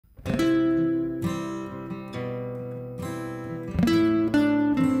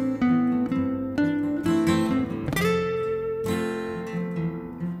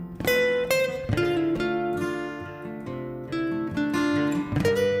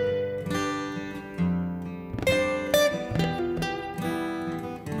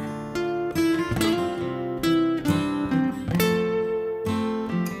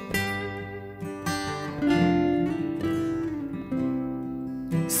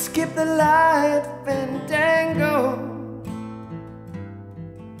skip the light fandango,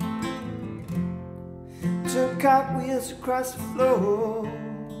 took cartwheels across the floor.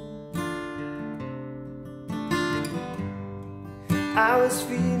 I was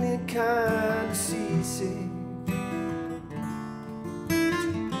feeling kinda seasick,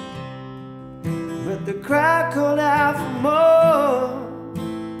 but the crowd called out for more.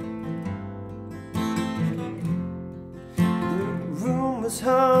 The room was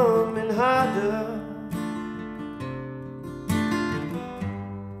humming harder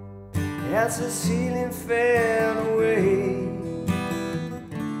as the ceiling fell away.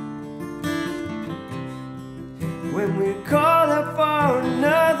 When we called up for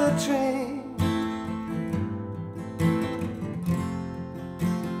another train,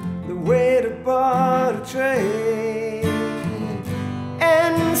 the waiter bought a train.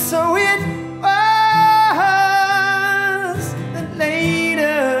 And so it was that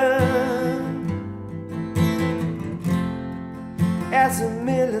later, as the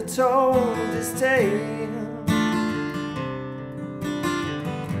miller told his tale,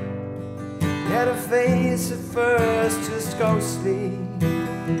 had a face at first just ghostly,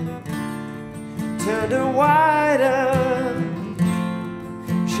 turned a whiter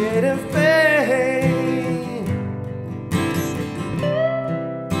shade of pain.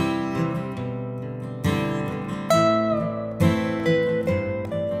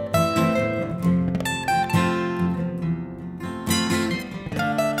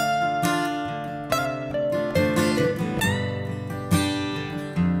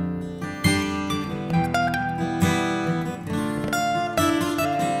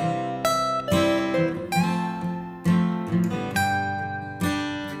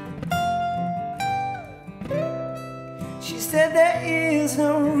 Said there is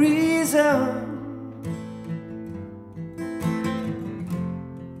no reason,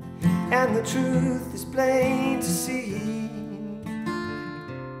 and the truth is plain to see.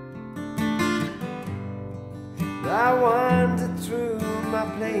 I wandered through my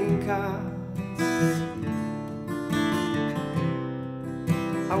playing cards,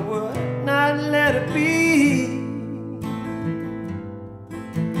 I would not let it be.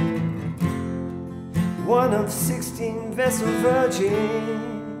 One of 16 vessel virgins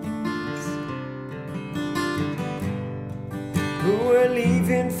who were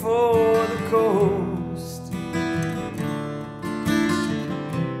leaving for the coast.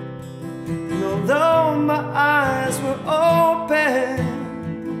 And although my eyes were open,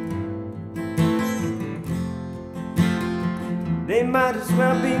 they might as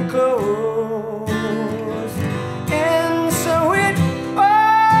well be closed. And so it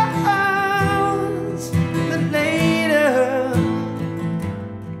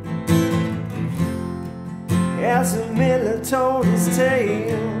as the miller told his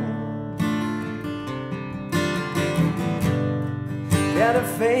tale, had a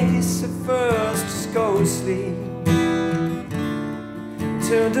face at first just ghostly,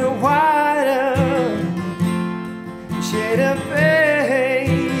 turned a whiter shade of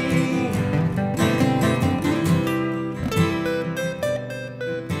pain.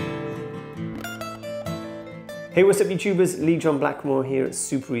 Hey, what's up YouTubers? Lee John Blackmore here at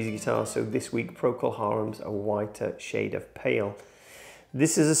Super Easy Guitar. So this week, Procol Harum's A Whiter Shade of Pale.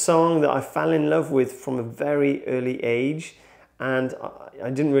 This is a song that I fell in love with from a very early age, and I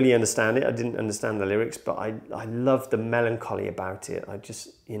didn't really understand it. I didn't understand the lyrics, but I loved the melancholy about it. I just,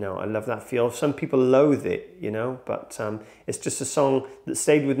 you know, I love that feel. Some people loathe it, you know, but it's just a song that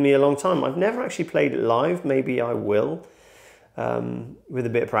stayed with me a long time. I've never actually played it live. Maybe I will. With a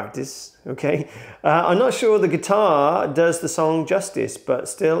bit of practice, okay? I'm not sure the guitar does the song justice, but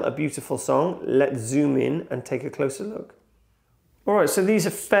still a beautiful song. Let's zoom in and take a closer look. All right, so these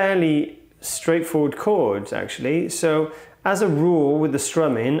are fairly straightforward chords, actually. So as a rule with the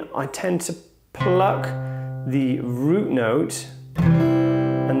strumming, I tend to pluck the root note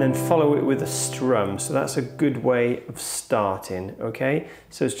and then follow it with a strum. So that's a good way of starting, okay?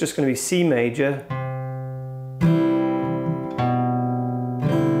 So it's just going to be C major.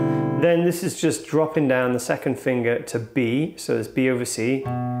 Then this is just dropping down the second finger to B, so it's B over C.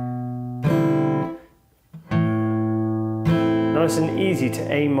 Nice and easy to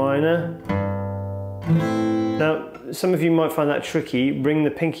A minor. Now, some of you might find that tricky. Bring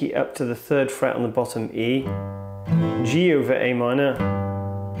the pinky up to the 3rd fret on the bottom E. G over A minor.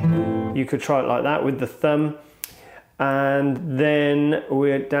 You could try it like that with the thumb. And then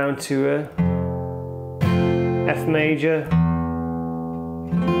we're down to a F major.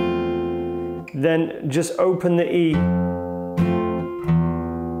 Then just open the E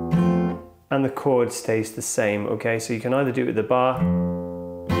and the chord stays the same, okay? So you can either do it with the bar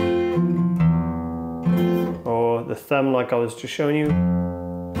or the thumb like I was just showing you.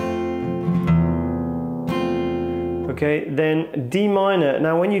 Okay, then D minor.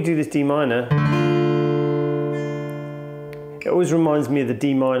 Now when you do this D minor, it always reminds me of the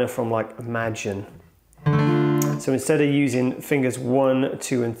D minor from like Imagine. So instead of using fingers 1,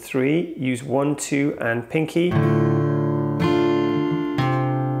 2 and 3, use 1, 2 and pinky.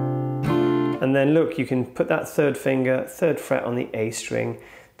 And then look, you can put that third finger, 3rd fret on the A string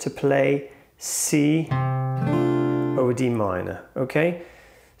to play C over D minor, okay?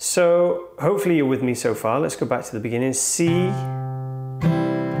 So hopefully you're with me so far. Let's go back to the beginning. C,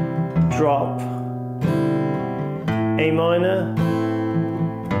 drop, A minor,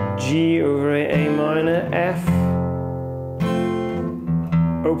 G over A minor, F,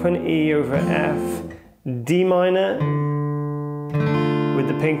 open E over F, D minor with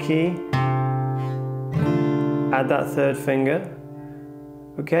the pinky, add that 3rd finger,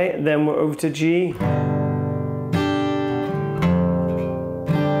 okay, then we're over to G.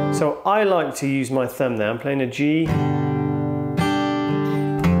 So I like to use my thumb there, I'm playing a G.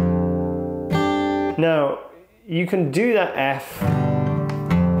 Now, you can do that F,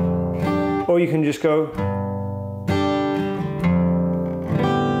 or you can just go,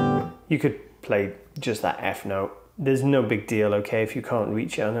 you could play just that F note. There's no big deal, okay, if you can't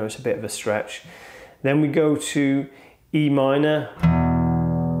reach it. I know it's a bit of a stretch. Then we go to E minor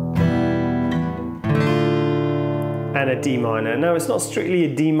and a D minor. Now it's not strictly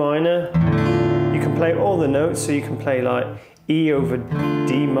a D minor. You can play all the notes, so you can play like E over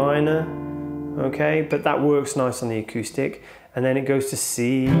D minor, okay, but that works nice on the acoustic. And then it goes to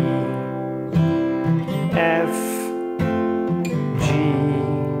C, F, G,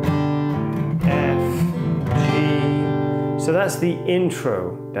 F, G. So that's the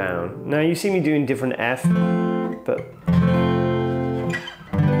intro down. Now you see me doing different F, but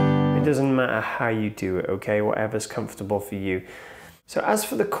it doesn't matter how you do it, okay? Whatever's comfortable for you. So as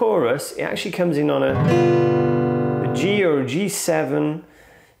for the chorus, it actually comes in on a G or a G7,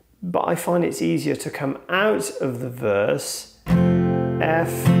 but I find it's easier to come out of the verse,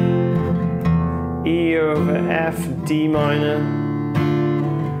 F, E over F, D minor,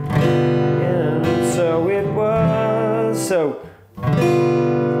 and so it was. So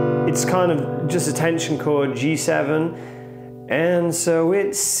it's kind of just a tension chord, G7, and so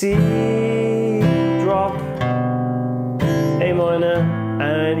it's C, drop, A minor,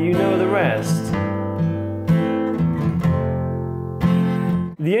 and you know the rest.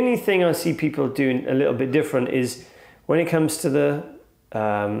 The only thing I see people doing a little bit different is when it comes to the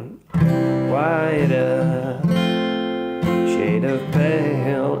whiter shade of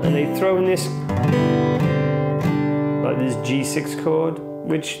pale, and they throw in this like this G6 chord,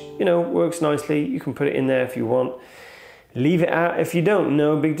 which, you know, works nicely. You can put it in there if you want. Leave it out if you don't,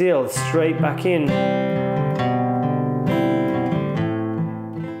 no big deal. Straight back in.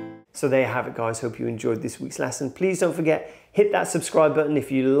 So there you have it, guys. Hope you enjoyed this week's lesson. Please don't forget, hit that subscribe button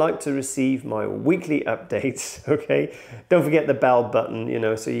if you like to receive my weekly updates, okay? Don't forget the bell button, you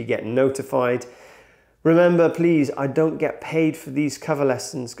know, so you get notified. Remember, please, I don't get paid for these cover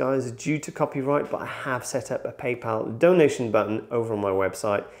lessons, guys, due to copyright, but I have set up a PayPal donation button over on my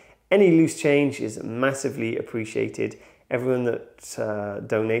website. Any loose change is massively appreciated. Everyone that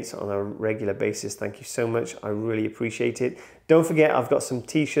donates on a regular basis, thank you so much. I really appreciate it. Don't forget, I've got some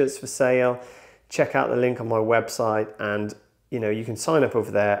t-shirts for sale. Check out the link on my website, and you know, you can sign up over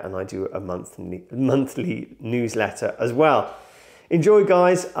there, and I do a monthly newsletter as well. Enjoy,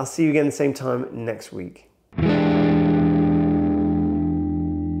 guys. I'll see you again the same time next week.